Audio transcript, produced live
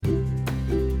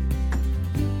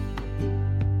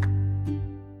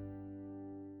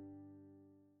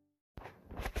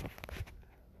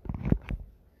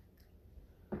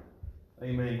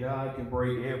God can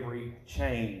break every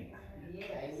chain.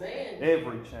 Amen.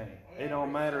 Every chain. It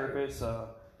don't matter if it's a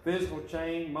physical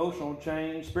chain, emotional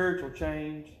chain, spiritual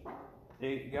chain.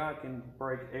 God can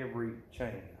break every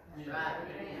chain. Right.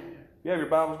 If you have your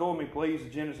Bibles, go with me, please, to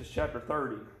Genesis chapter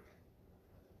 30.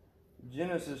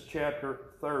 Genesis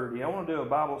chapter 30. I want to do a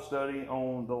Bible study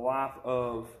on the life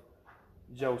of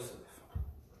Joseph.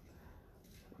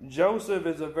 Joseph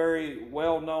is a very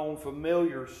well-known,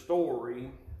 familiar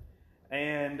story,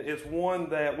 and it's one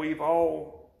that we've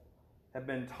all have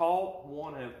been taught,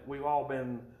 we've all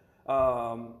been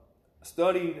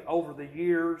studied over the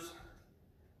years.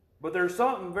 But there's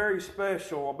something very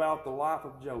special about the life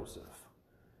of Joseph,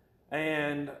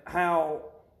 and how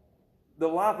the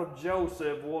life of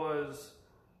Joseph was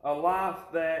a life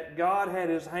that God had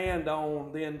his hand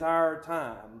on the entire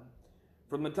time.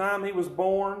 From the time he was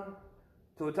born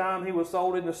to the time he was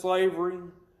sold into slavery,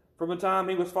 from the time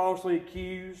he was falsely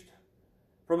accused,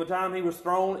 from the time he was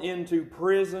thrown into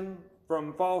prison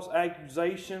from false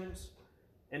accusations,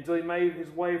 until he made his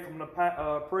way from the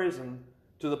prison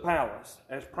to the palace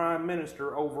as prime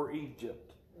minister over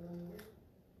Egypt.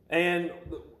 And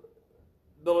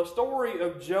the story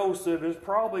of Joseph is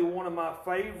probably one of my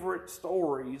favorite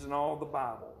stories in all of the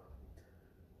Bible,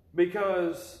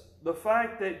 because the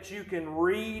fact that you can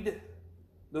read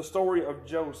the story of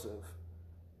Joseph,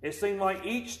 it seems like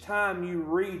each time you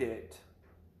read it,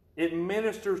 it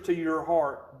ministers to your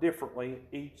heart differently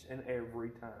each and every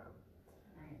time.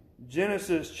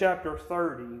 Genesis chapter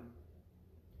 30,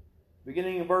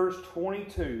 beginning in verse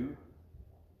 22,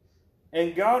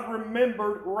 and God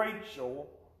remembered Rachel,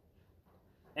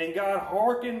 and God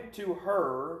hearkened to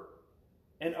her,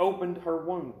 and opened her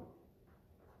womb.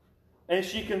 And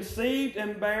she conceived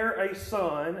and bare a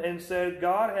son, and said,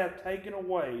 God hath taken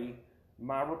away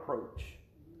my reproach.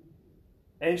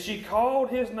 And she called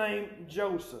his name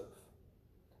Joseph,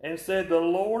 and said, the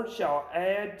Lord shall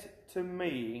add to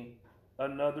me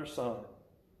another son.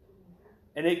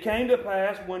 And it came to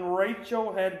pass, when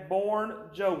Rachel had borne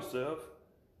Joseph,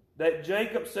 that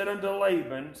Jacob said unto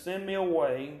Laban, send me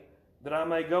away, that I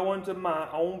may go unto my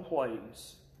own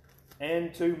place,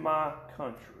 and to my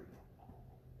country.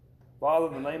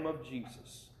 Father, in the name of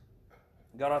Jesus,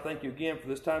 God, I thank you again for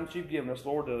this time that you've given us,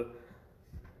 Lord, to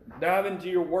dive into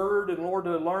your word, and Lord,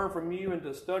 to learn from you and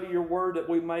to study your word that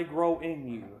we may grow in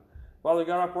you. Father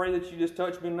God, I pray that you just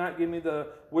touch me tonight, give me the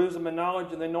wisdom and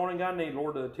knowledge and the anointing I need,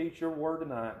 Lord, to teach your word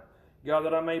tonight. God,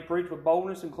 that I may preach with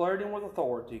boldness and clarity and with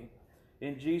authority.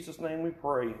 In Jesus' name we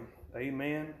pray.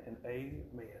 Amen and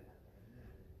amen.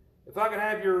 If I could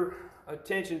have your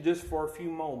attention just for a few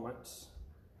moments,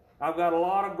 I've got a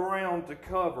lot of ground to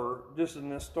cover just in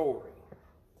this story.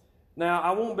 Now,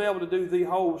 I won't be able to do the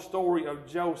whole story of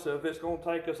Joseph. It's going to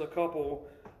take us a couple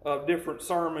of different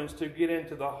sermons to get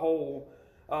into the whole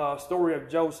story of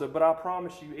Joseph. But I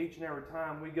promise you, each and every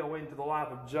time we go into the life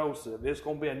of Joseph, it's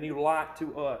going to be a new light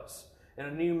to us, and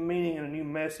a new meaning and a new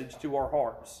message to our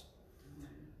hearts.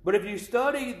 But if you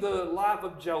study the life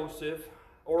of Joseph,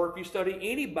 or if you study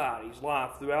anybody's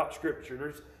life throughout Scripture,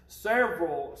 there's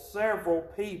several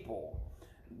people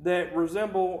that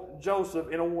resemble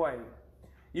Joseph in a way.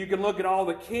 You can look at all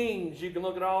the kings, you can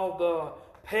look at all the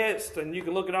pests, and you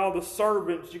can look at all the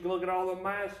servants, you can look at all the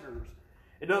masters.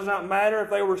 It does not matter if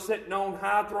they were sitting on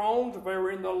high thrones, if they were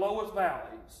in the lowest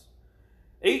valleys.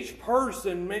 Each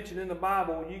person mentioned in the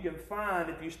Bible, you can find,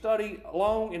 if you study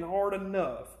long and hard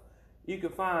enough, you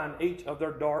can find each of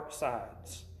their dark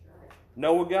sides.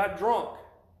 Noah got drunk.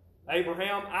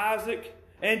 Abraham, Isaac,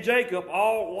 and Jacob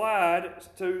all lied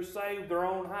to save their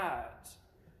own hides.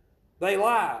 They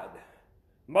lied.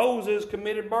 Moses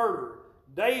committed murder.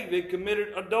 David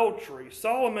committed adultery.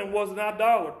 Solomon was an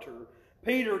idolater.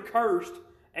 Peter cursed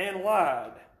and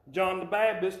lied. John the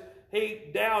Baptist, he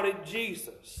doubted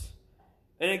Jesus.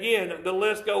 And again, the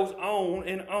list goes on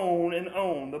and on and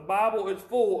on. The Bible is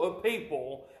full of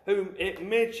people who it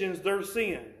mentions their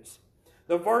sins.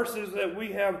 The verses that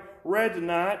we have read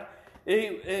tonight,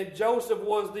 Joseph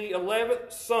was the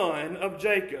 11th son of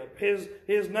Jacob.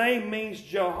 His name means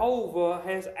Jehovah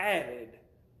has added.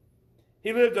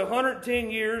 He lived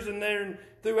 110 years, and then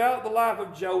throughout the life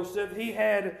of Joseph, he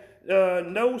had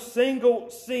no single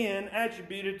sin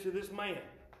attributed to this man.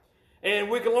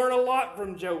 And we can learn a lot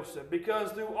from Joseph,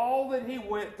 because through all that he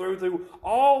went through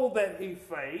all that he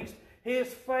faced,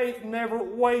 his faith never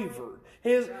wavered.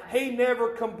 He never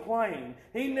complained.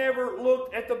 He never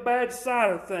looked at the bad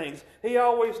side of things. He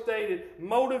always stayed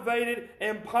motivated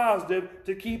and positive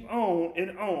to keep on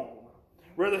and on.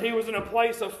 Whether he was in a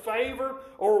place of favor,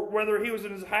 or whether he was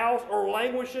in his house or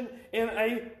languishing in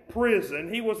a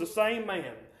prison, he was the same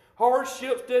man.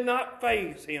 Hardships did not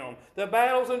faze him. The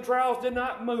battles and trials did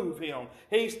not move him.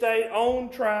 He stayed on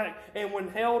track and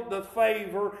withheld the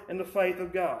favor and the faith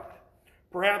of God.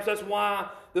 Perhaps that's why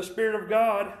the Spirit of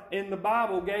God in the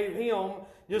Bible gave him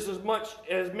just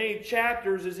as many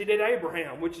chapters as he did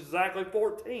Abraham, which is exactly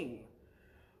 14.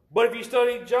 But if you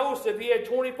study Joseph, he had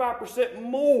 25%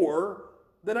 more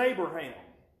than Abraham.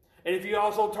 And if you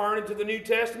also turn into the New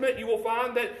Testament, you will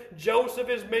find that Joseph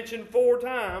is mentioned 4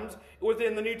 times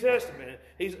within the New Testament.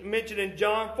 He's mentioned in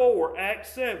John 4,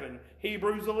 Acts 7,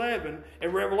 Hebrews 11,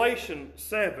 and Revelation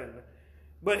 7.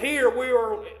 But here we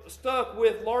are stuck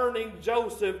with learning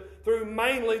Joseph through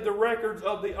mainly the records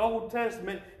of the Old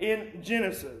Testament in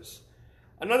Genesis.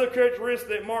 Another characteristic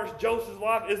that marks Joseph's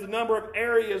life is the number of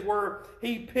areas where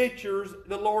he pictures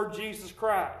the Lord Jesus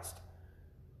Christ.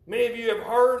 Many of you have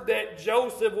heard that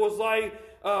Joseph was a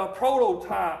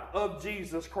prototype of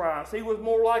Jesus Christ. He was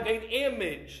more like an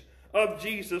image of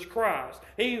Jesus Christ.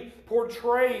 He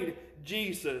portrayed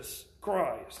Jesus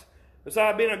Christ.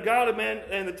 Besides being a godly man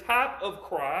and the type of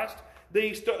Christ,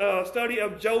 the study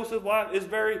of Joseph's life is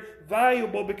very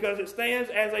valuable because it stands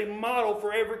as a model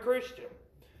for every Christian.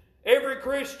 Every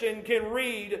Christian can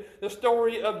read the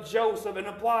story of Joseph and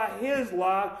apply his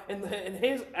life and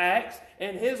his acts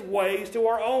and his ways to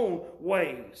our own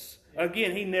ways.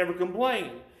 Again, he never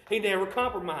complained. He never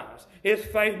compromised. His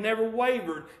faith never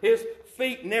wavered. His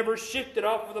feet never shifted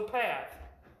off of the path.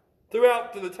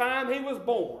 Throughout to the time he was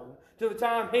born, to the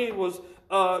time he was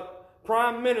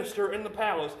prime minister in the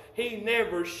palace, he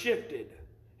never shifted.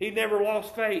 He never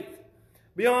lost faith.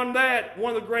 Beyond that,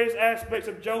 one of the greatest aspects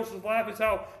of Joseph's life is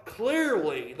how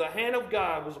clearly the hand of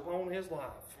God was upon his life.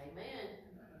 Amen.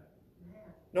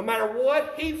 No matter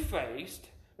what he faced,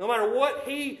 no matter what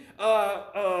he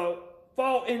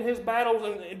fought in his battles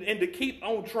and to keep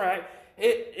on track,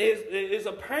 it is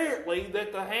apparently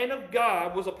that the hand of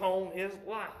God was upon his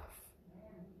life.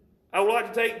 I would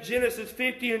like to take Genesis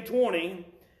 50 and 20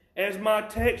 as my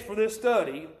text for this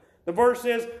study. The verse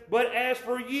says, "But as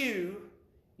for you,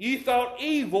 you thought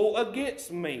evil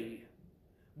against me,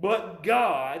 but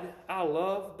God," I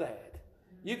love that.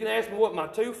 You can ask me what my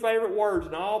 2 favorite words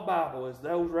in all Bible is,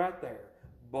 those right there.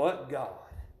 But God.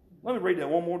 Let me read that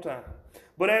one more time.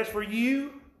 "But as for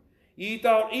you, ye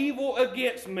thought evil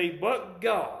against me, but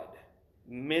God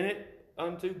meant it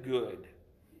unto good,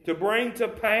 to bring to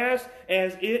pass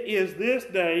as it is this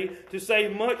day, to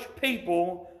save much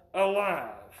people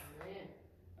alive." Amen.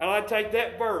 I like to take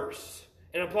that verse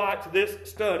and apply it to this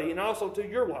study and also to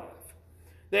your life.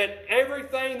 That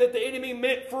everything that the enemy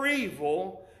meant for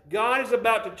evil, God is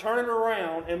about to turn it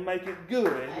around and make it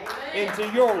good into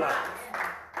your life.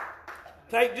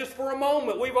 Take just for a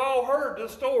moment, we've all heard the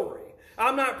story.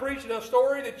 I'm not preaching a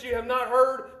story that you have not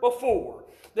heard before.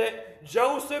 That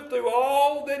Joseph, through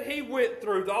all that he went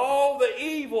through, all the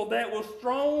evil that was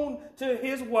thrown to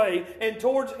his way and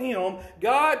towards him,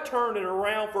 God turned it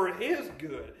around for his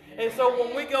good. And so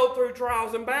when we go through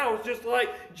trials and battles, just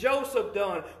like Joseph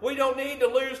done, we don't need to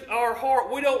lose our heart.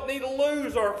 We don't need to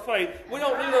lose our faith. We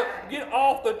don't need to get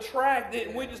off the track.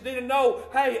 We just need to know,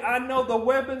 hey, I know the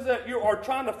weapons that you are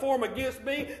trying to form against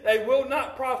me, they will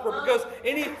not prosper, because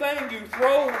anything you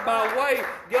throw my way,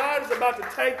 God is about to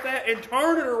take that and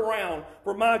turn it around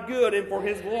for my good and for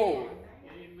his glory.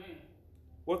 Amen.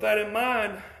 With that in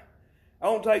mind, I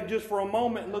want to take just for a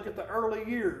moment and look at the early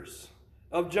years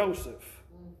of Joseph.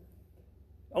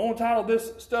 I want to title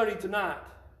this study tonight,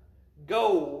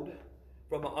 Gold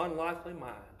from an Unlikely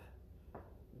Mind.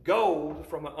 Gold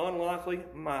from an Unlikely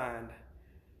Mind.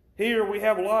 Here we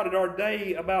have allotted our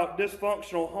day about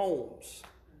dysfunctional homes.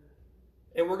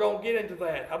 And we're going to get into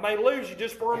that. I may lose you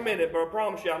just for a minute, but I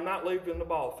promise you I'm not leaving the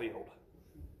ball field.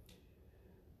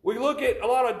 We look at a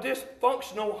lot of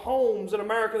dysfunctional homes in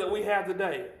America that we have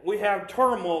today. We have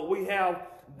turmoil, we have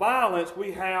violence,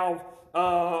 we have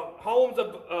homes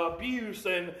of abuse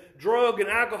and drug and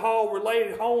alcohol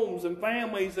related homes and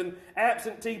families and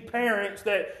absentee parents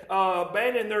that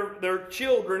abandon their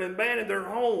children and abandon their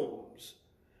homes.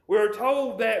 We are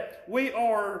told that we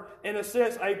are, in a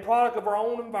sense, a product of our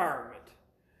own environment.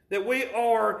 That we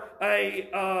are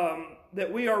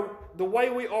the way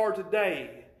we are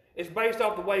today is based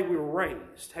off the way we were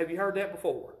raised. Have you heard that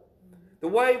before? The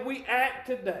way we act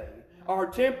today, our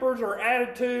tempers, our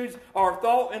attitudes, our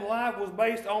thought in life was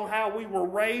based on how we were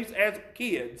raised as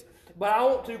kids. But I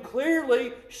want to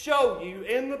clearly show you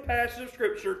in the passage of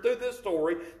Scripture through this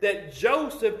story that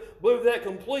Joseph blew that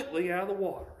completely out of the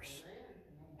waters.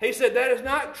 He said, that is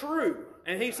not true.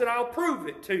 And he said, I'll prove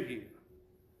it to you.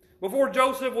 Before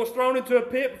Joseph was thrown into a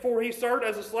pit, before he served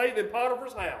as a slave in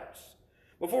Potiphar's house,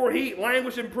 before he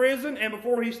languished in prison, and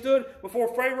before he stood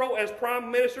before Pharaoh as prime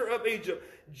minister of Egypt.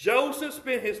 Joseph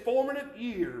spent his formative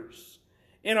years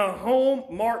in a home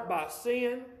marked by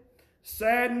sin,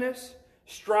 sadness,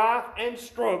 strife, and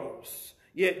struggles.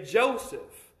 Yet Joseph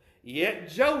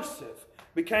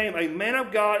became a man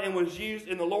of God and was used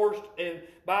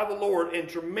by the Lord in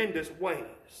tremendous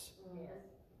ways. Yes.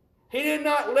 He did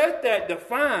not let that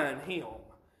define him.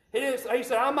 He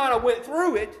said, I might have went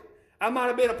through it. I might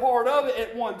have been a part of it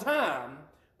at one time,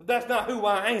 but that's not who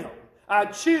I am. I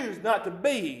choose not to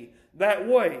be that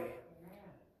way.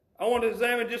 I want to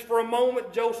examine just for a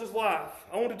moment Joseph's life.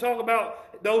 I want to talk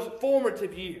about those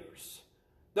formative years.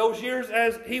 Those years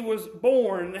as he was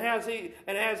born and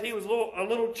as he was a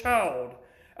little child.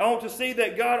 I want to see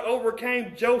that God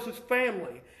overcame Joseph's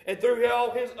family and through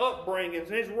all his upbringings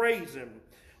and his raising.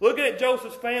 Looking at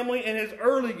Joseph's family in his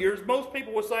early years, most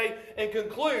people would say and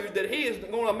conclude that he is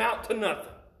going to amount to nothing.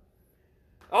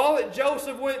 All that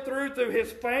Joseph went through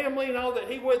his family and all that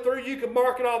he went through, you can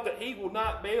mark it off that he will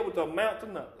not be able to amount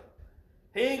to nothing.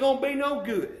 He ain't going to be no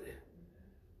good.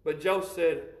 But Joseph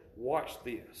said, watch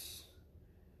this.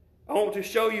 I want to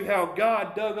show you how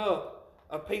God dug up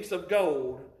a piece of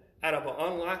gold out of an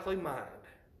unlikely mind.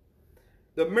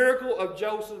 The miracle of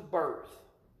Joseph's birth.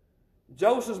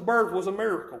 Joseph's birth was a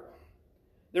miracle.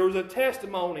 There was a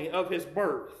testimony of his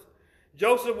birth.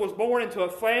 Joseph was born into a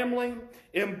family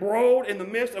embroiled in the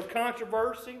midst of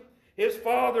controversy. His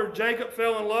father, Jacob,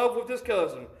 fell in love with his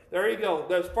cousin. There you go.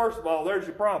 First of all, there's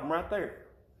your problem right there.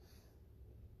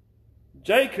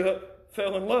 Jacob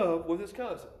fell in love with his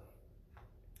cousin,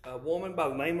 a woman by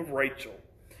the name of Rachel,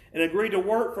 and agreed to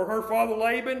work for her father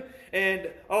Laban and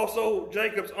also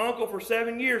Jacob's uncle for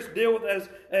 7 years to deal with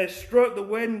as struck the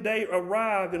wedding day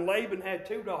arrived, and Laban had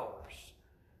 2 daughters.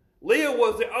 Leah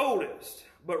was the oldest,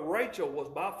 but Rachel was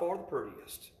by far the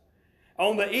prettiest.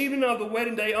 On the evening of the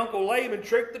wedding day, Uncle Laban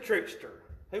tricked the trickster.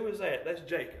 Who was that? That's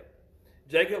Jacob.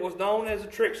 Jacob was known as a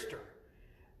trickster,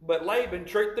 but Laban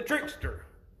tricked the trickster.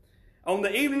 On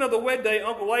the evening of the wedding day,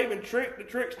 Uncle Laban tricked the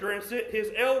trickster and sent his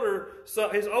older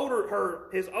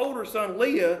son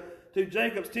Leah to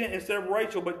Jacob's tent instead of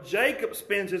Rachel. But Jacob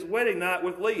spends his wedding night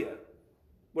with Leah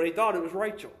when he thought it was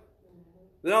Rachel.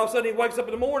 Then all of a sudden he wakes up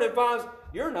in the morning and finds,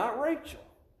 you're not Rachel.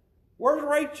 Where's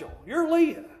Rachel? You're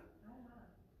Leah.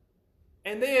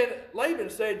 And then Laban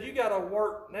said, you got to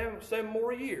work now 7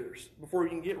 more years before you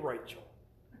can get Rachel.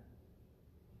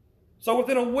 So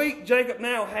within a week, Jacob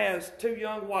now has 2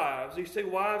 young wives, these 2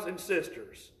 wives and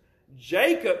sisters.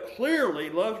 Jacob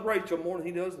clearly loves Rachel more than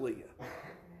he does Leah.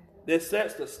 This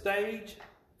sets the stage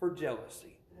for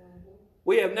jealousy.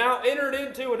 We have now entered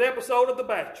into an episode of The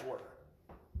Bachelor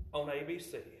on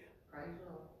ABC.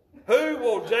 Who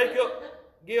will Jacob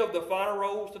give the final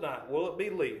rose tonight? Will it be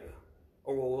Leah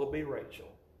or will it be Rachel?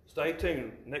 Stay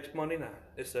tuned next Monday night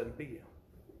at 7 p.m.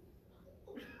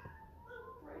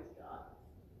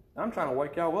 I'm trying to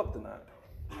wake y'all up tonight.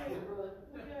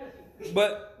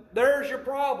 But there's your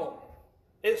problem.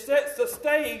 It sets the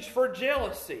stage for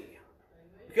jealousy.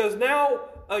 Because now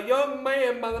a young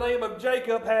man by the name of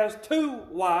Jacob has 2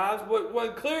 wives, but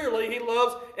when clearly he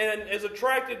loves and is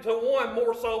attracted to one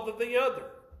more so than the other.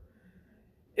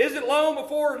 Isn't long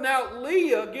before now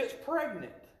Leah gets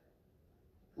pregnant.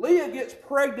 Leah gets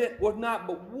pregnant with not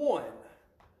but 1,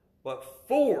 but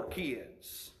 4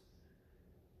 kids.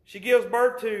 She gives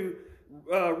birth to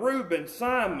Reuben,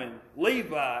 Simon,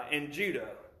 Levi, and Judah,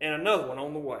 and another one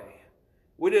on the way.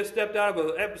 We just stepped out of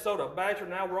an episode of Bachelor,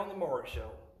 now we're on the Maury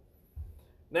Show.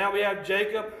 Now we have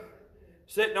Jacob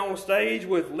sitting on stage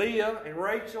with Leah and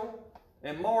Rachel,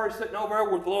 and Maury sitting over there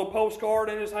with a little postcard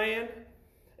in his hand,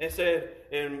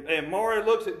 and Maury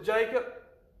looks at Jacob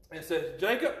and says,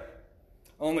 Jacob,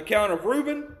 on the count of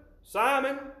Reuben,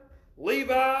 Simon,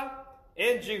 Levi,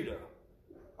 and Judah,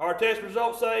 our test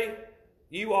results say,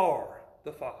 you are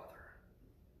the father.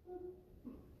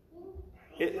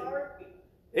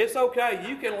 It's okay.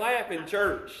 You can laugh in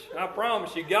church. I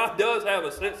promise you, God does have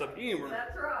a sense of humor.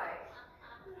 That's right.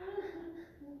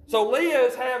 So Leah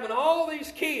is having all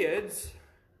these kids.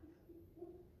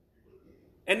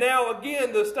 And now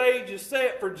again, the stage is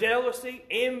set for jealousy,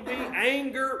 envy,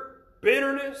 anger,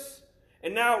 bitterness.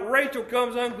 And now Rachel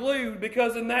comes unglued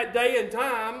because in that day and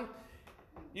time,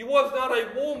 you was not a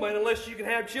woman unless you could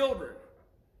have children.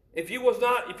 If you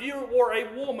were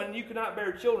a woman, you could not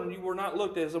bear children. You were not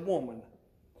looked at as a woman.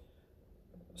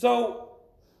 So,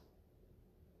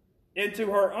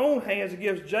 into her own hands, it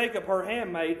gives Jacob her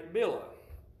handmaid Bilhah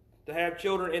to have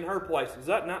children in her place. Does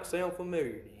that not sound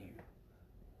familiar to you?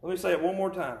 Let me say it one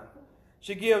more time.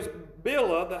 She gives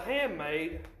Bilhah the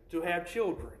handmaid to have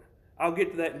children. I'll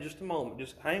get to that in just a moment.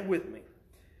 Just hang with me.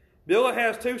 Bilhah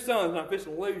has two sons. I'm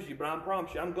fixing to lose you, but I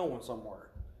promise you I'm going somewhere.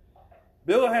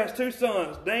 Bilhah has two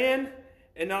sons, Dan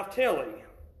and Naphtali.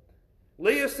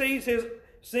 Leah sees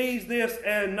this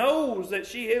and knows that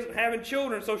she isn't having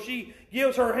children, so she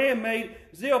gives her handmaid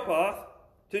Zilpah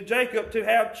to Jacob to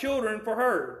have children for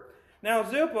her. Now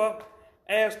Zilpah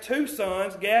has two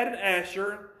sons, Gad and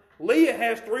Asher. Leah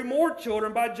has three more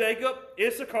children by Jacob,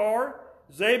 Issachar,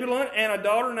 Zebulun, and a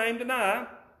daughter named Dinah.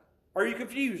 Are you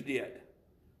confused yet?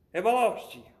 Have I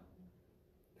lost you?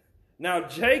 Now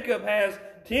Jacob has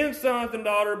 10 sons and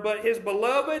daughters, but his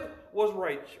beloved was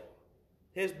Rachel.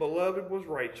 His beloved was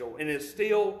Rachel, and is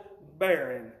still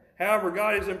barren. However,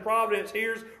 God is in providence.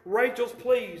 Here's Rachel's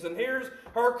pleas, and here's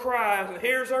her cries, and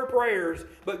here's her prayers.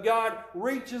 But God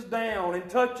reaches down and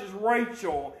touches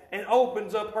Rachel and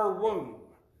opens up her womb.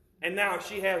 And now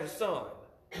she has a son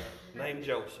named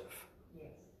Joseph. Yes.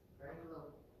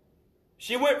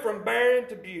 She went from barren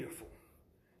to beautiful.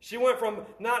 She went from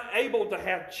not able to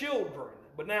have children,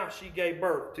 but now she gave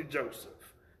birth to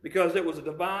Joseph because it was a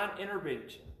divine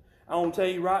intervention. I want to tell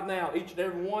you right now, each and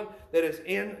every one that is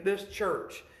in this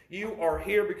church, you are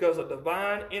here because of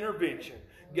divine intervention.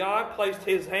 God placed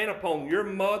his hand upon your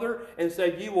mother and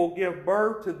said, you will give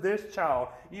birth to this child.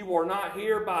 You are not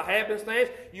here by happenstance.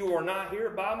 You are not here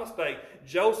by mistake.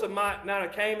 Joseph might not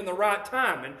have came in the right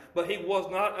timing, but he was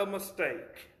not a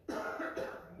mistake.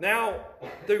 Now,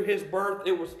 through his birth,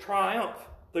 it was triumph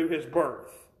through his birth.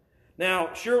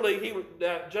 Now, surely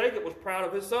Jacob was proud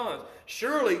of his sons.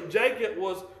 Surely Jacob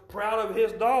was proud of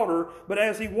his daughter, but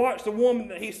as he watched the woman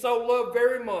that he so loved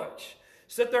very much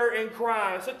sit there and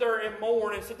cry, sit there and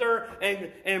mourn, and sit there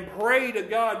and pray to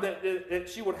God that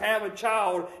she would have a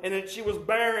child, and that she was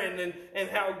barren, and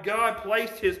how God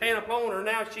placed his hand upon her.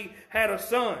 Now she had a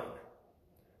son.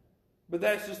 But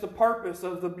that's just the purpose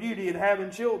of the beauty in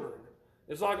having children.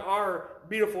 It's like our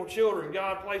beautiful children.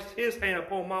 God placed his hand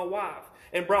upon my wife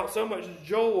and brought so much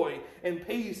joy and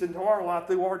peace into our life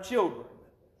through our children.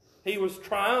 He was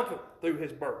triumphant through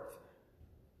his birth.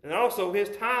 And also his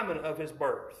timing of his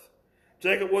birth.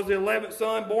 Jacob was the 11th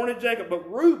son born in Jacob,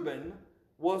 but Reuben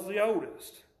was the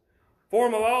oldest. For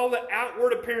him of all the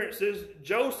outward appearances,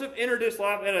 Joseph entered this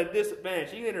life at a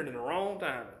disadvantage. He entered in the wrong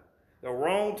timing. The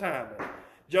wrong timing.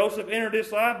 Joseph entered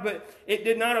this life, but it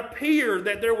did not appear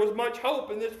that there was much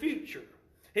hope in this future.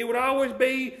 He would always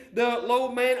be the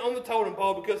low man on the totem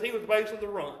pole because he was basically the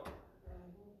runt.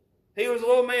 He was a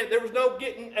little man. There was no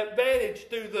getting advantage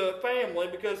through the family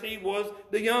because he was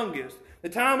the youngest. The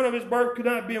timing of his birth could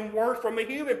not have been worse from a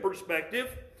human perspective.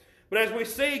 But as we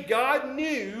see, God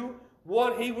knew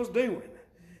what he was doing.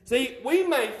 See, we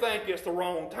may think it's the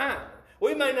wrong time.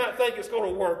 We may not think it's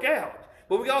going to work out.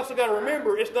 But we also got to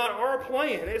remember, it's not our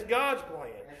plan. It's God's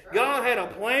plan. God had a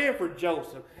plan for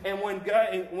Joseph. And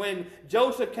when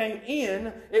Joseph came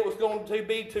in, it was going to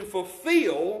be to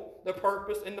fulfill the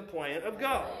purpose and the plan of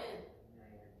God.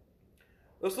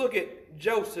 Let's look at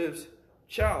Joseph's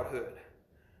childhood.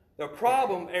 The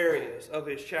problem areas of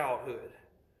his childhood.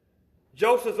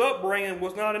 Joseph's upbringing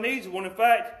was not an easy one. In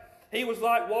fact, he was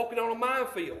like walking on a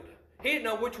minefield. He didn't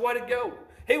know which way to go.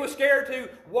 He was scared to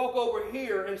walk over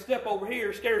here and step over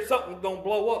here, scared something was going to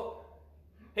blow up.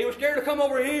 He was scared to come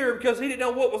over here because he didn't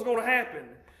know what was going to happen.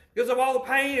 Because of all the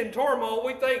pain and turmoil,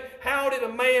 we think, how did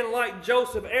a man like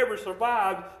Joseph ever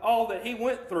survive all that he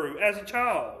went through as a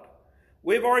child?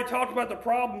 We've already talked about the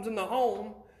problems in the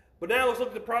home, but now let's look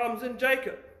at the problems in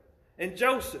Jacob and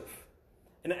Joseph.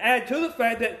 And add to the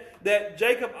fact that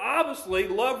Jacob obviously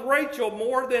loved Rachel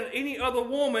more than any other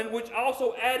woman, which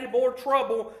also added more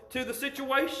trouble to the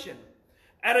situation.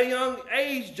 At a young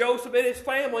age, Joseph and his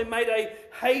family made a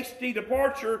hasty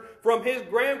departure from his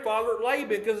grandfather Laban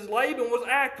because Laban was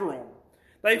after him.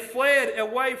 They fled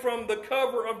away from the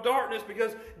cover of darkness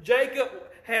because Jacob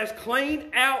has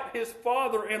cleaned out his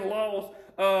father-in-laws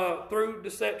through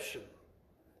deception.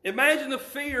 Imagine the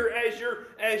fear as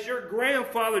your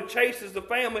grandfather chases the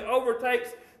family, overtakes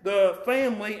the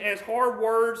family as hard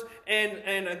words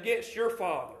and against your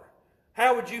father.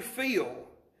 How would you feel?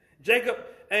 Jacob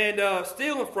and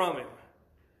stealing from him.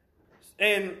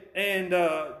 And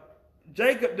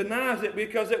Jacob denies it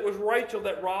because it was Rachel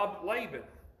that robbed Laban.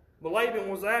 But Laban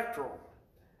was after him.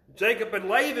 Jacob and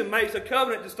Laban makes a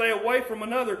covenant to stay away from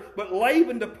another, but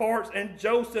Laban departs and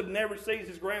Joseph never sees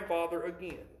his grandfather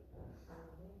again.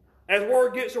 As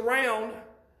word gets around,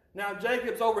 now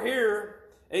Jacob's over here,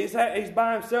 and he's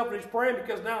by himself and he's praying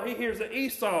because now he hears that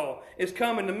Esau is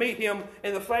coming to meet him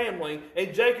and the family,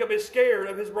 and Jacob is scared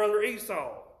of his brother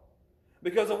Esau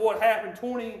because of what happened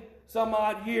 20 some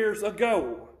odd years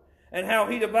ago and how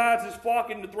he divides his flock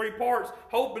into 3 parts,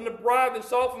 hoping to bribe and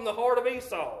soften the heart of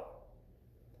Esau.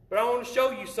 But I want to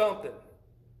show you something.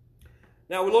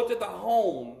 Now, we looked at the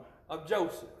home of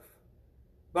Joseph.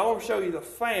 But I want to show you the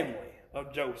family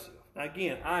of Joseph. Now,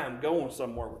 again, I am going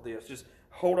somewhere with this. Just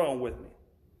hold on with me.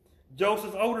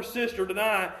 Joseph's older sister,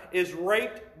 Dinah, is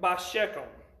raped by Shechem.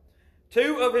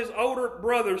 Two of his older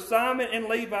brothers, Simon and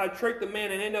Levi, trick the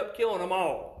men and end up killing them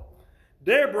all.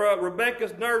 Deborah,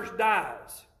 Rebekah's nurse,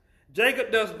 dies.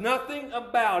 Jacob does nothing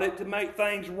about it to make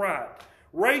things right.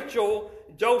 Rachel,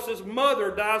 Joseph's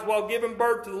mother, dies while giving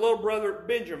birth to the little brother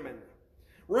Benjamin.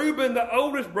 Reuben, the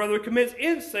oldest brother, commits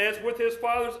incest with his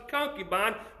father's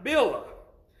concubine, Bilhah.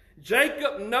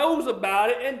 Jacob knows about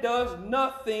it and does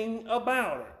nothing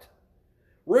about it.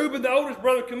 Reuben, the oldest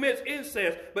brother, commits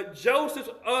incest, but Joseph's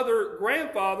other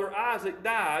grandfather, Isaac,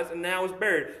 dies and now is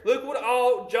buried. Look what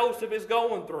all Joseph is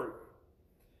going through.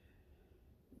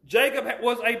 Jacob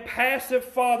was a passive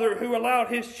father who allowed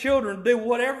his children to do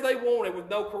whatever they wanted with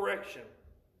no correction.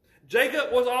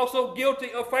 Jacob was also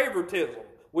guilty of favoritism.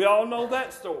 We all know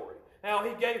that story. How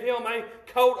he gave him a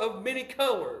coat of many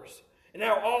colors. And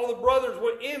how all the brothers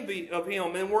were envy of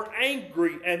him and were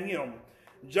angry at him.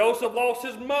 Joseph lost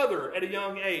his mother at a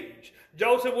young age.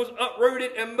 Joseph was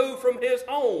uprooted and moved from his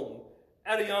home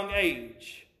at a young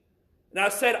age. And I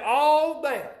said all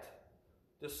that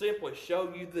to simply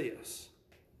show you this.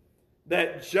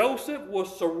 That Joseph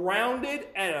was surrounded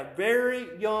at a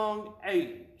very young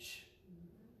age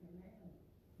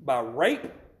by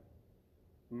rape,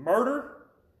 murder,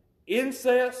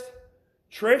 incest,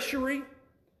 treachery,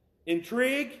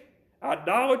 intrigue,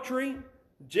 idolatry,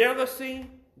 jealousy,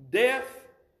 death,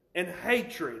 and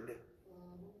hatred.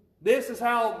 This is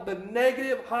how the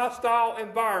negative, hostile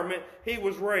environment he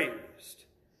was raised.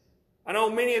 I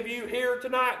know many of you here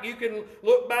tonight, you can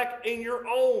look back in your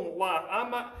own life.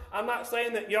 I'm not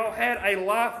saying that y'all had a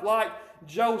life like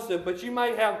Joseph, but you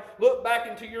may have looked back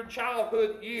into your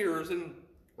childhood years and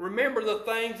remember the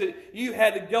things that you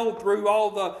had to go through,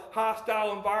 all the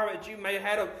hostile environments you may have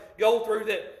had to go through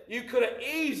that you could have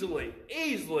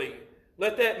easily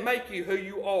let that make you who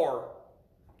you are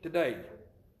today.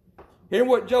 Hear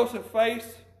what Joseph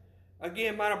faced,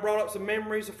 again, might have brought up some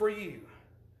memories for you.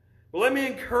 But let me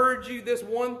encourage you this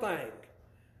one thing,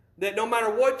 that no matter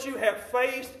what you have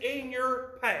faced in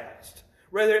your past,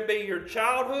 whether it be your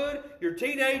childhood, your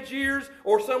teenage years,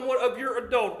 or somewhat of your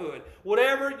adulthood,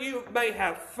 whatever you may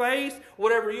have faced,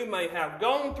 whatever you may have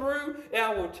gone through, and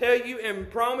I will tell you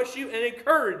and promise you and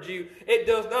encourage you, it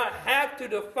does not have to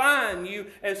define you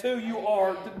as who you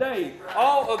are today.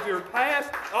 All of your past,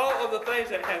 all of the things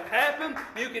that have happened,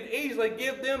 you can easily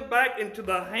give them back into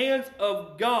the hands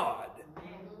of God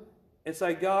and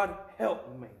say, God,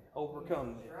 help me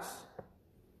overcome this.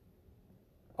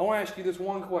 I want to ask you this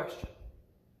one question.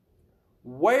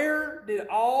 Where did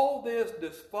all this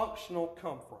dysfunctional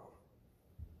come from?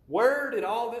 Where did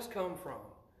all this come from?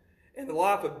 In the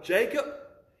life of Jacob,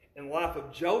 in the life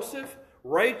of Joseph,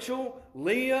 Rachel,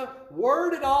 Leah, where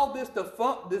did all this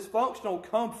dysfunctional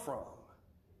come from?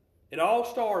 It all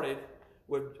started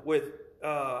with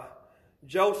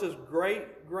Joseph's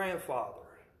great-grandfather,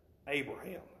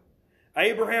 Abraham.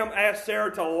 Abraham asked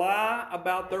Sarah to lie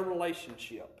about their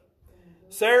relationship.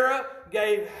 Sarah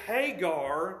gave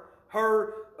Hagar,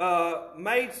 her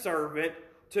maidservant,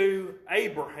 to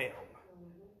Abraham.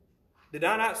 Did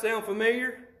I not sound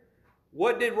familiar?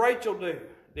 What did Rachel do?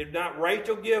 Did not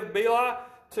Rachel give Bilhah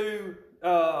to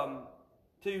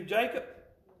Jacob?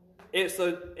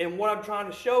 And what I'm trying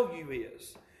to show you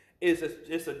is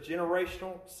it's a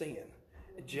generational sin.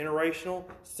 A generational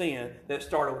sin that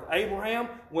started with Abraham,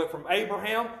 went from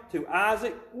Abraham to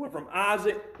Isaac, went from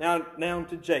Isaac now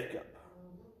to Jacob.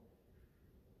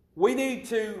 We need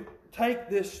to take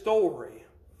this story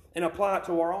and apply it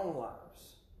to our own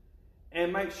lives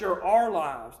and make sure our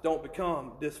lives don't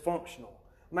become dysfunctional.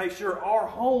 Make sure our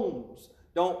homes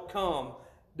don't become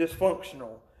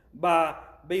dysfunctional by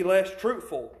be less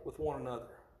truthful with one another.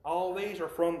 All these are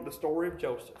from the story of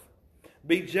Joseph.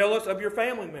 Be jealous of your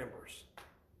family members.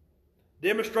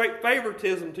 Demonstrate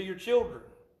favoritism to your children.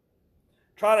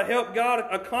 Try to help God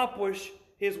accomplish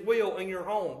His will in your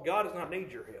home. God does not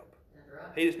need your help.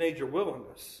 He just needs your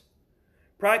willingness.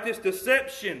 Practice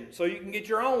deception so you can get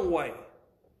your own way.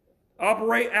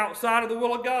 Operate outside of the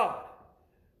will of God.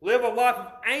 Live a life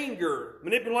of anger,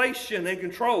 manipulation, and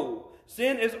control.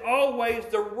 Sin is always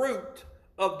the root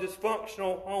of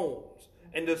dysfunctional homes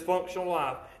and dysfunctional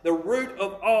life. The root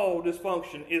of all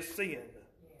dysfunction is sin.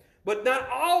 But not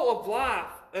all of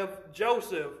life of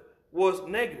Joseph was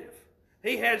negative.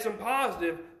 He had some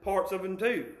positive parts of him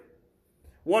too.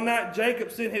 One night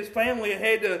Jacob sent his family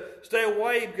ahead to stay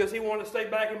away because he wanted to stay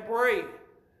back and pray.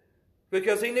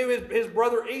 Because he knew his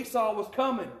brother Esau was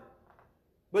coming.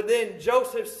 But then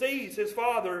Joseph sees his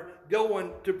father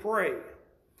going to pray.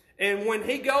 And when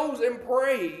he goes and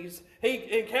prays,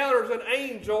 he encounters an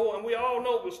angel, and we all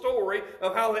know the story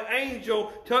of how the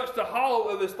angel touched the hollow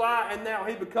of his thigh, and now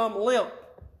he become limp.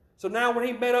 So now when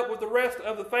he met up with the rest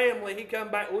of the family, he come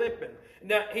back limping.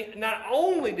 Now, not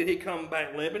only did he come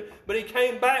back limping, but he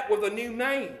came back with a new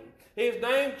name. His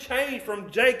name changed from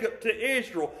Jacob to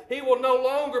Israel. He will no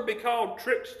longer be called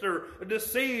trickster,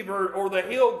 deceiver, or the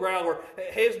hill growler.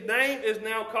 His name is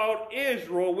now called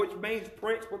Israel, which means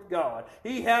prince with God.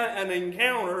 He had an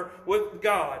encounter with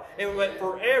God, and it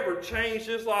forever changed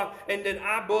his life. And then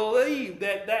I believe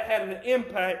that had an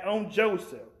impact on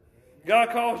Joseph. God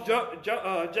calls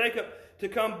Jacob to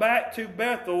come back to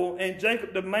Bethel, and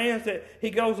Jacob demands that he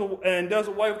goes and does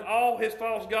away with all his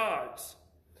false gods.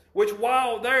 Which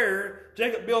while there,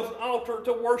 Jacob builds an altar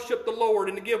to worship the Lord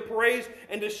and to give praise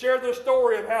and to share the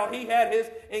story of how he had his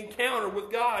encounter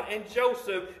with God. And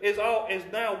Joseph is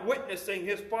now witnessing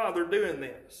his father doing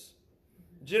this.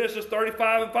 Genesis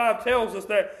 35:5 tells us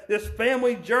that this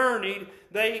family journeyed.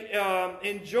 They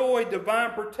enjoyed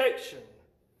divine protection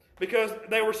because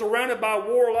they were surrounded by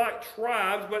warlike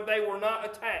tribes, but they were not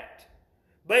attacked.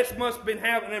 This must have been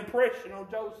having an impression on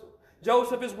Joseph.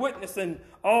 Joseph is witnessing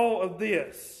all of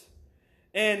this.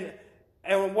 And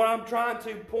what I'm trying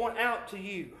to point out to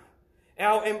you,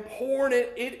 how important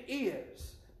it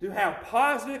is to have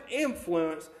positive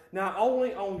influence not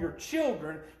only on your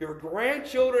children, your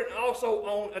grandchildren, and also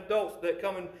on adults that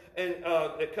come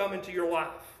into your life.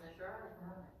 That's right.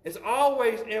 It's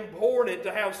always important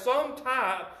to have some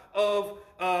type of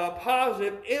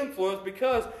positive influence,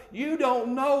 because you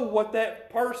don't know what that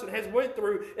person has went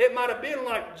through. It might have been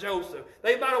like Joseph.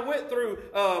 They might have went through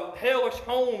hellish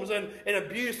homes and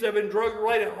abusive and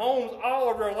drug-related homes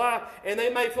all of their life, and they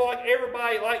may feel like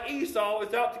everybody, like Esau,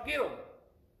 is out to get them.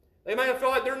 They may feel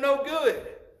like they're no good.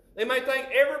 They may think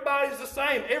everybody's the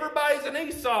same. Everybody's an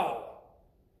Esau.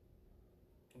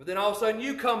 But then all of a sudden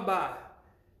you come by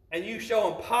and you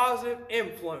show them positive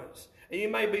influence, and you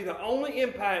may be the only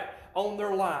impact on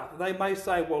their life. They may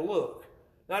say, well, look,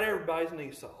 not everybody's an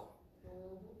Esau.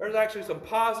 There's actually some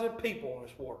positive people in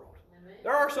this world.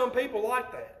 There are some people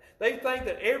like that. They think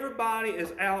that everybody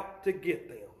is out to get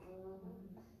them.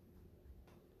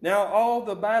 Now, all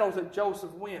the battles that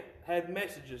Joseph went had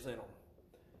messages in them.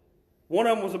 One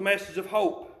of them was a message of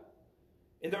hope.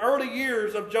 In the early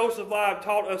years of Joseph's life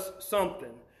taught us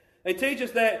something. They teach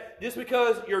us that just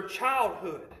because your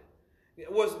childhood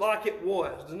was like it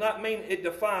was does not mean it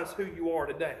defines who you are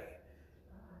today.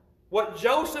 What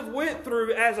Joseph went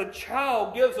through as a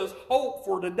child gives us hope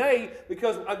for today,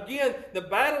 because again, the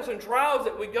battles and trials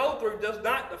that we go through does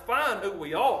not define who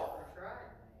we are.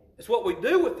 It's what we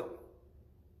do with them.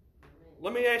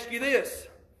 Let me ask you this.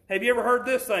 Have you ever heard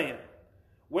this saying?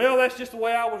 Well, that's just the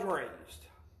way I was raised.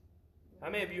 How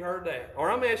many of you heard that? Or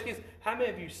I'm going to ask you this, how many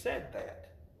of you said that?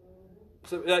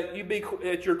 So you'd be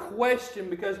at your question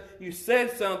because you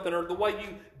said something or the way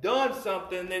you done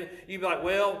something, then you'd be like,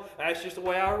 well, that's just the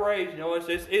way I was raised. You know,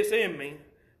 it's in me.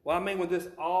 Well, I mean, with this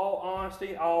all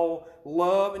honesty, all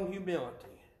love and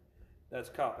humility, that's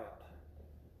cop-out.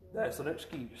 That's an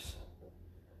excuse.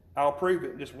 I'll prove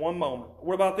it in just one moment.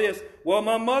 What about this? Well,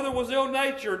 my mother was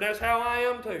ill-natured. That's how I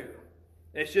am too.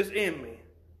 It's just in me.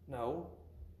 No,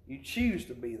 you choose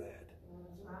to be that.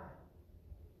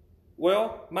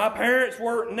 Well, my parents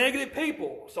were negative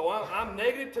people, so I'm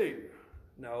negative too.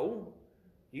 No,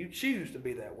 you choose to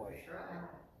be that way.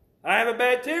 I have a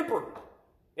bad temper.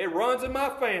 It runs in my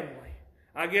family.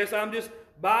 I guess I'm just,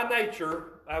 by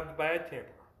nature, I have a bad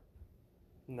temper.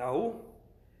 No,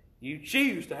 you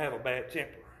choose to have a bad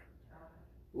temper.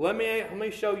 Let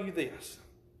me show you this.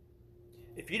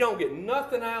 If you don't get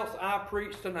nothing else I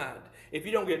preach tonight, if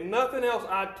you don't get nothing else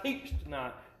I teach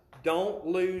tonight, don't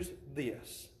lose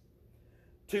this.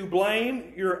 To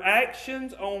blame your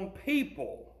actions on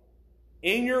people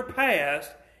in your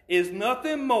past is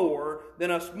nothing more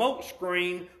than a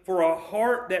smokescreen for a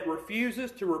heart that refuses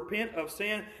to repent of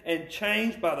sin and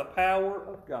change by the power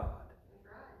of God.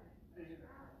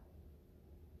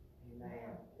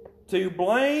 To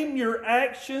blame your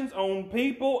actions on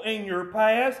people in your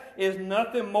past is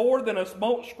nothing more than a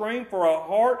smokescreen for a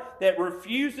heart that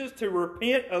refuses to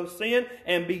repent of sin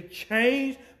and be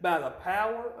changed by the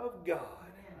power of God.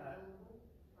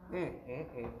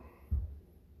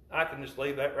 I can just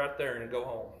leave that right there and go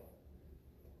home.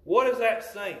 What is that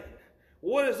saying?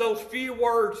 What is those few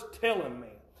words telling me?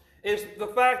 It's the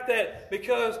fact that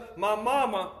because my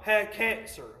mama had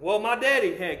cancer, well, my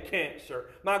daddy had cancer,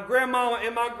 my grandmama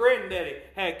and my granddaddy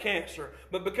had cancer,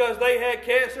 but because they had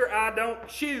cancer, I don't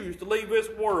choose to leave this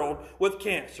world with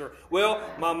cancer. Well,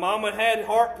 my mama had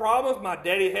heart problems, my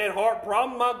daddy had heart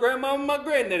problems, my grandmama and my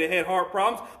granddaddy had heart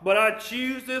problems, but I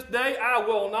choose this day I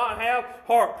will not have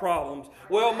heart problems.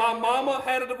 Well, my mama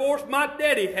had a divorce, my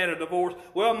daddy had a divorce.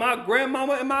 Well, my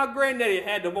grandmama and my granddaddy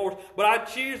had a divorce, but I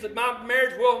choose that my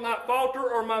marriage will not falter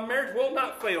or my marriage will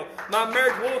not fail. My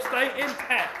marriage will stay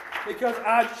intact because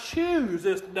I choose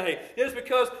this day. Just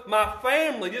because my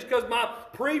family, just because my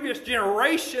previous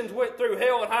generations went through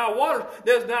hell and high waters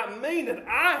does not mean that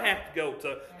I have to go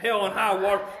to hell and high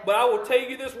water. But I will tell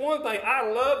you this one thing. I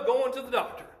love going to the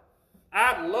doctor.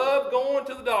 I love going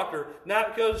to the doctor,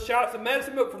 not because of shots of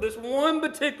medicine, but for this one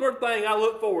particular thing I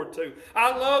look forward to.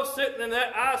 I love sitting in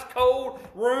that ice-cold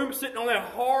room, sitting on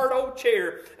that hard old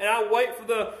chair, and I wait for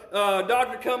the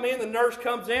doctor to come in. The nurse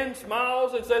comes in,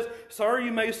 smiles, and says, "Sir,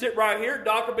 you may sit right here.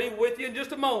 Doctor will be with you in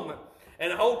just a moment."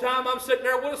 And the whole time I'm sitting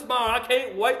there with a smile. I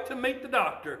can't wait to meet the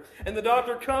doctor. And the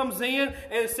doctor comes in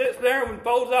and sits there and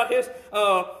folds out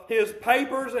his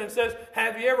papers and says,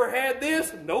 "Have you ever had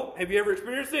this?" "Nope." "Have you ever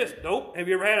experienced this?" "Nope." "Have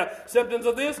you ever had symptoms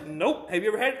of this?" "Nope." "Have you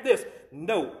ever had this?"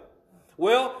 "No."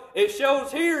 Well, it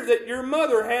shows here that your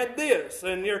mother had this,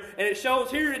 and it shows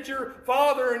here that your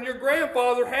father and your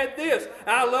grandfather had this.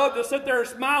 I love to sit there and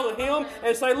smile at him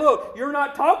and say, "Look, you're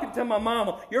not talking to my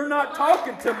mama. You're not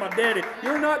talking to my daddy.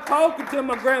 You're not talking to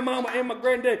my grandmama and my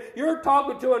granddaddy. You're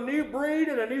talking to a new breed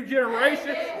and a new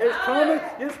generation is coming.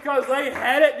 Just because they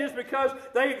had it, just because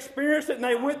they experienced it and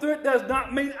they went through it, does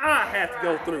not mean I have to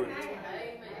go through it."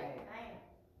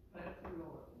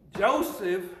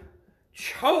 Joseph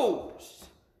chose.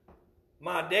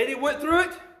 My daddy went through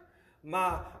it.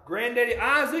 My granddaddy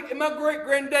Isaac and my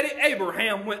great-granddaddy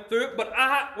Abraham went through it, but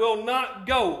I will not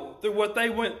go through what they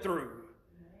went through.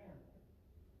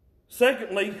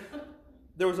 Secondly,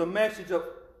 there was a message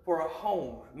for a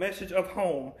home. Message of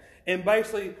home. And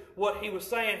basically what he was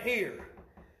saying here,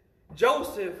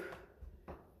 Joseph,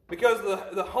 because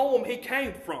of the home he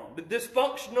came from, the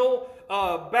dysfunctional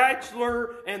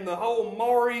bachelor and the whole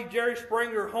Maury, Jerry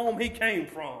Springer home he came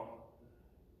from,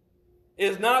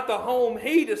 is not the home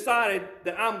he decided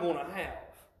that I'm going to have.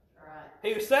 Right.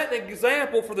 He was setting an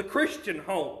example for the Christian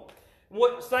home.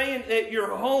 Saying that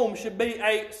your home should be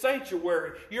a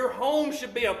sanctuary. Your home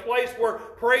should be a place where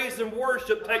praise and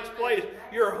worship takes place.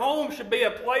 Your home should be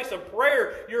a place of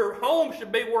prayer. Your home should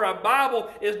be where a Bible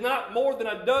is not more than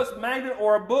a dust magnet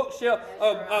or a bookshelf,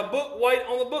 a book weight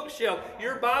on the bookshelf.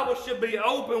 Your Bible should be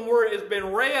open where it has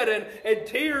been read and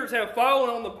tears have fallen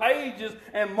on the pages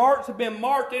and marks have been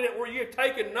marked in it where you have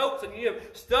taken notes and you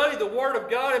have studied the Word of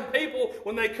God. And people,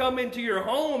 when they come into your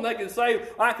home, they can say,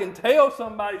 "I can tell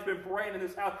somebody's been praying in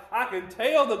this house. I can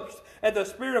tell that the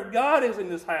Spirit of God is in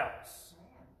this house."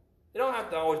 You don't have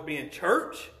to always be in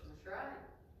church. That's right.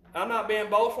 I'm not being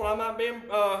boastful. I'm not being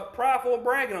prideful and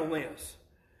bragging on this.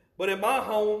 But in my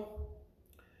home,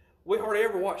 we hardly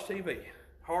ever watch TV.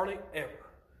 Hardly ever.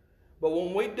 But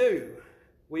when we do,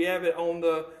 we have it on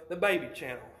the baby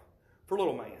channel for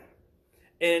little man.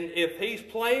 And if he's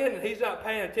playing and he's not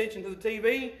paying attention to the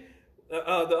TV,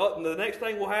 the next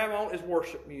thing we'll have on is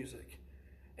worship music.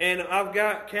 And I've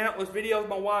got countless videos.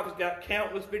 My wife has got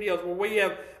countless videos where we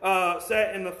have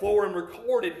sat in the floor and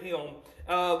recorded him.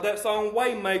 That song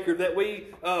Waymaker that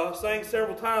we sang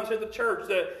several times at the church.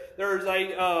 That there's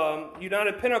a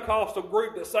United Pentecostal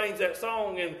group that sings that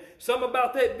song. And something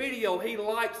about that video, he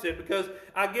likes it. Because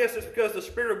I guess it's because the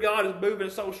Spirit of God is moving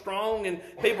so strong. And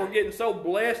people are getting so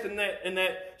blessed in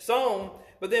that song.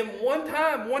 But then one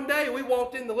day we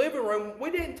walked in the living room.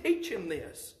 We didn't teach him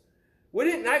this. We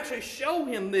didn't actually show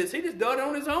him this. He just done it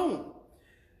on his own.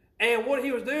 And what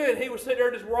he was doing, he was sitting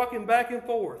there just rocking back and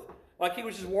forth. Like he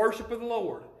was just worshiping the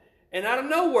Lord. And out of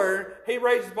nowhere, he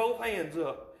raises both hands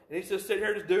up. And he's just sitting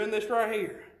here just doing this right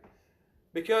here.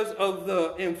 Because of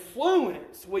the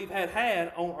influence we've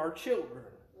had on our children.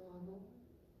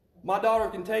 My daughter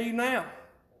can tell you now.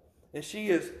 And she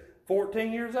is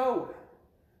 14 years old.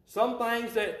 Some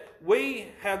things that we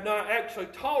have not actually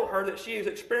taught her that she has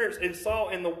experienced and saw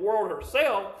in the world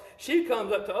herself, she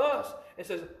comes up to us and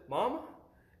says, "Mama,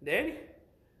 Daddy,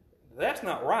 that's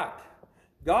not right.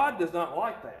 God does not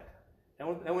like that."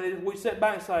 And when we sit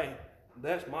back and say,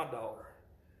 "That's my daughter."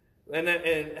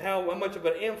 And how much of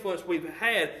an influence we've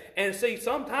had. And see,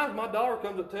 sometimes my daughter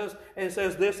comes up to us and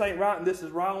says, "This ain't right, and this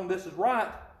is wrong, this is right."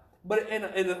 But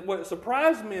and what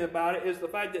surprised me about it is the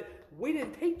fact that we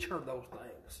didn't teach her those things.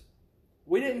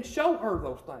 We didn't show her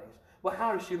those things. But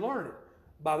how did she learn it?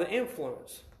 By the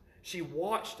influence. She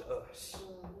watched us.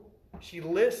 She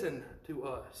listened to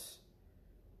us.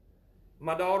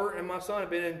 My daughter and my son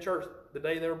have been in church the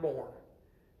day they were born.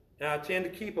 And I tend to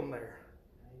keep them there.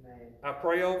 Amen. I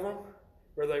pray over them,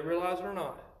 whether they realize it or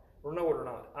not, or know it or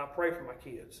not. I pray for my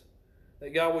kids,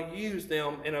 that God will use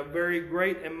them in a very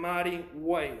great and mighty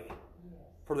way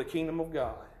for the kingdom of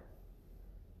God.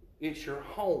 It's your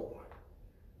home.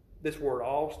 This where it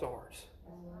all starts.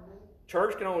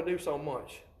 Church can only do so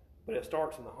much, but it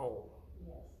starts in the home.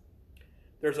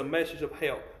 There's a message of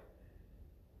help.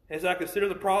 As I consider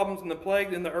the problems and the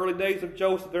plagues in the early days of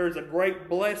Joseph, there is a great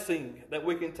blessing that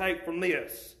we can take from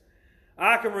this.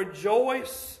 I can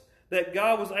rejoice that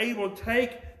God was able to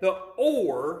take the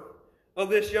ore of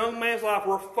this young man's life,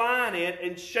 refine it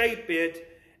and shape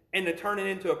it, and to turn it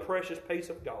into a precious piece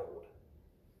of gold.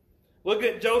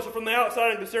 Looking at Joseph from the outside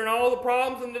and considering all the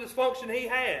problems and the dysfunction he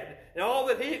had and all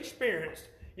that he experienced,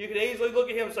 you could easily look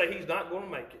at him and say, he's not going to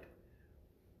make it.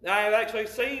 Now, I have actually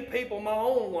seen people in my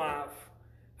own life,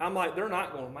 I'm like, they're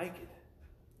not going to make it.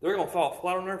 They're going to fall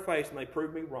flat on their face and they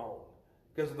prove me wrong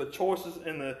because of the choices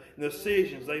and the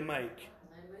decisions they make.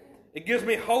 Amen. It gives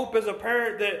me hope as a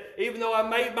parent that even though I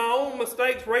made my own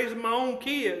mistakes raising my own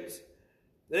kids,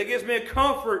 that it gives me a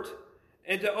comfort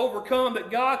and to overcome,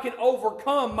 that God can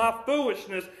overcome my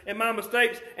foolishness and my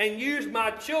mistakes and use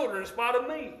my children in spite of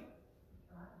me.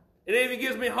 It even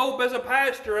gives me hope as a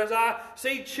pastor as I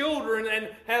see children and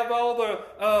have all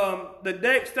the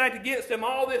deck stacked against them,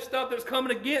 all this stuff that's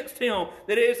coming against him,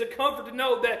 that it is a comfort to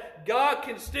know that God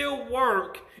can still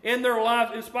work in their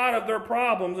lives in spite of their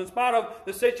problems, in spite of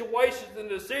the situations and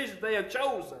decisions they have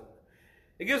chosen.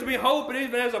 It gives me hope, and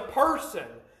even as a person,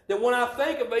 that when I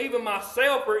think of even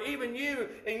myself or even you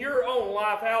in your own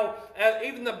life, how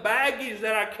even the baggage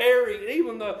that I carry, and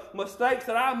even the mistakes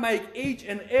that I make each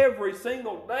and every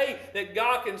single day, that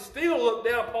God can still look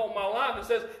down upon my life and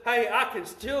says, hey, I can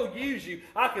still use you.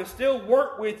 I can still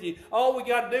work with you. All we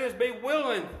got to do is be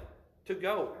willing to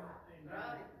go.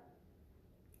 Right.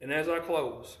 And as I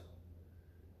close,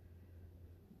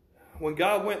 when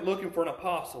God went looking for an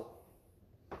apostle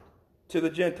to the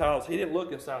Gentiles, he didn't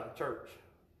look inside the church.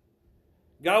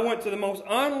 God went to the most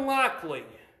unlikely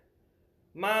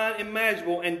mine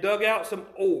imaginable and dug out some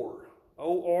ore,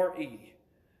 O-R-E,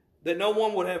 that no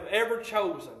one would have ever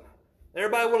chosen.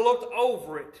 Everybody would have looked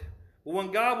over it. But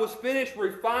when God was finished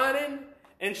refining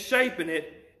and shaping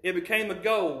it, it became a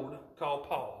gold called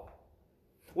Paul.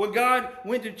 When God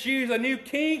went to choose a new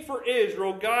king for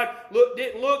Israel, God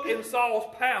didn't look in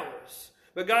Saul's palace.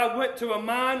 But God went to a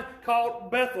mine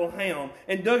called Bethlehem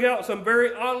and dug out some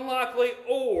very unlikely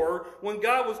ore. When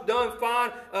God was done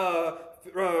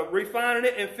refining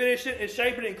it and finishing it and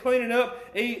shaping it and cleaning it up,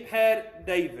 he had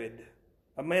David,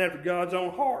 a man after God's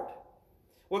own heart.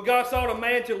 When God sought a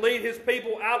man to lead his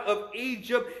people out of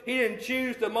Egypt, he didn't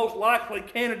choose the most likely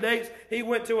candidates. He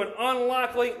went to an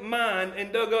unlikely mine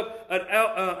and dug up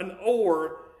an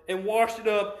ore and washed it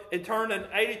up and turned an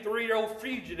 83-year-old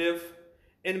fugitive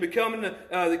and becoming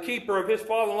the keeper of his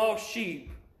father-in-law's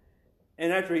sheep.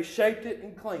 And after he shaped it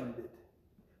and cleaned it,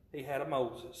 he had a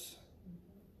Moses.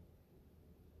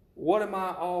 What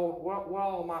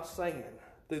all am I saying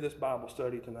through this Bible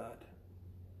study tonight?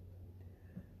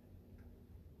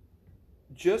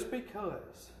 Just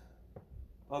because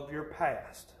of your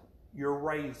past, your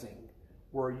raising,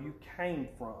 where you came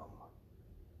from,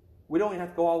 we don't even have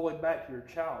to go all the way back to your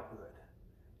childhood.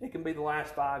 It can be the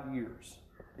last 5 years.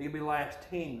 It can be the last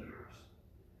 10 years.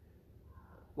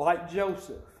 Like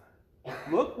Joseph.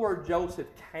 Look where Joseph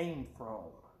came from.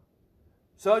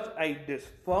 Such a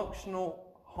dysfunctional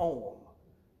home.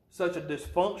 Such a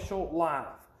dysfunctional life.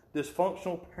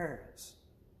 Dysfunctional parents.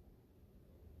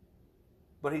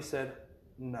 But he said,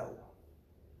 no.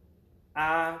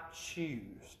 I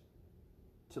choose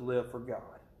to live for God.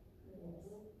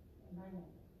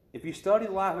 If you study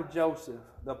the life of Joseph,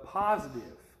 the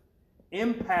positive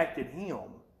impacted him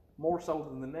more so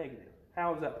than the negative.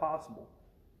 How is that possible?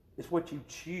 It's what you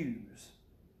choose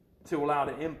to allow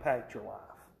to impact your life.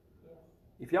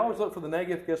 If you always look for the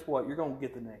negative, guess what? You're going to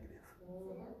get the negative.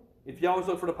 If you always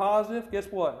look for the positive, guess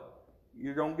what?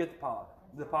 You're going to get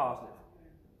the positive.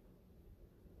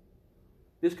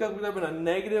 Just because we live in a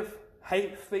negative,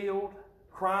 hate-filled,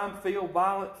 crime-filled,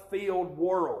 violent-filled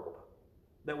world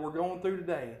that we're going through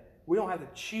today, we don't have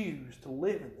to choose to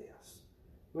live in this.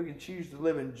 We can choose to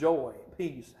live in joy,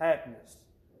 peace, happiness,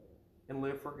 and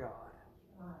live for God.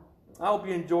 I hope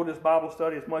you enjoyed this Bible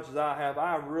study as much as I have.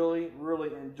 I really,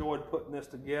 really enjoyed putting this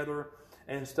together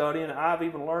and studying. I've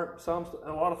even learned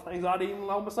a lot of things I didn't even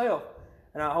know myself.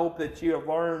 And I hope that you have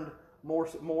learned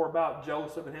more about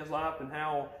Joseph and his life and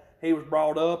how he was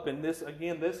brought up. And this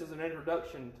is an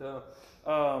introduction to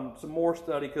some more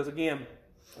study, because again,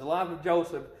 the life of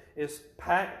Joseph is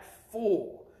packed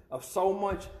full of so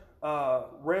much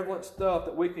relevant stuff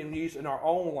that we can use in our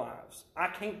own lives. I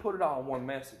can't put it all in one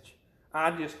message.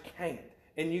 I just can't.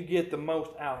 And you get the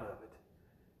most out of it.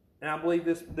 And I believe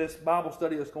this Bible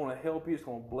study is going to help you. It's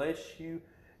going to bless you.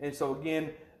 And so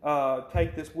again,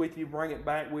 take this with you, bring it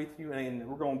back with you, and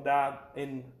we're going to dive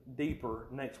in deeper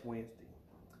next Wednesday.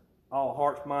 All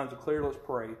hearts, minds are clear. Let's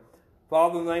pray.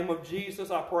 Father, in the name of Jesus,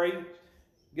 I pray,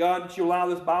 God, that you allow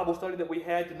this Bible study that we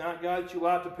had tonight, God, that you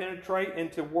allow it to penetrate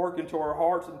and to work into our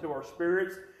hearts, into our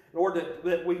spirits. Lord,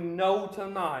 that we know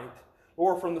tonight,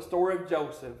 Lord, from the story of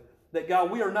Joseph, that, God,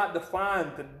 we are not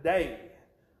defined today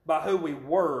by who we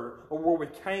were or where we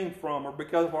came from or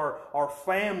because of our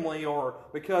family or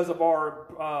because of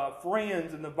our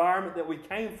friends and the environment that we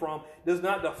came from. It does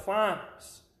not define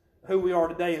us, who we are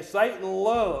today. And Satan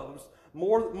loves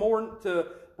more to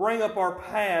bring up our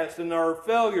past and our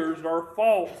failures and our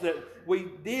faults that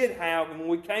we did have when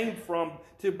we came from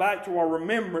to back to our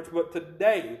remembrance. But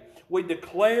today we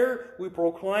declare, we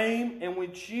proclaim, and we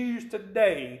choose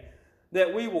today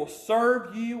that we will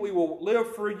serve you, we will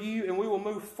live for you, and we will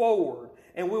move forward.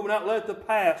 And we will not let the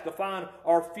past define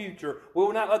our future. We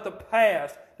will not let the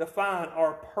past define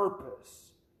our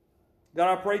purpose.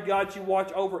 God, I pray, God, you watch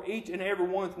over each and every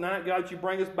one tonight. God, you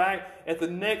bring us back at the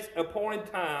next appointed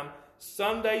time,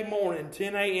 Sunday morning,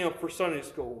 10 a.m. for Sunday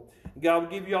school. God will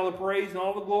give you all the praise and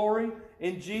all the glory.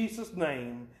 In Jesus'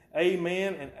 name,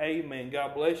 amen and amen.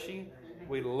 God bless you.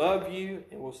 We love you,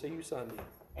 and we'll see you Sunday.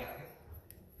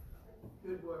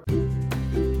 Good work.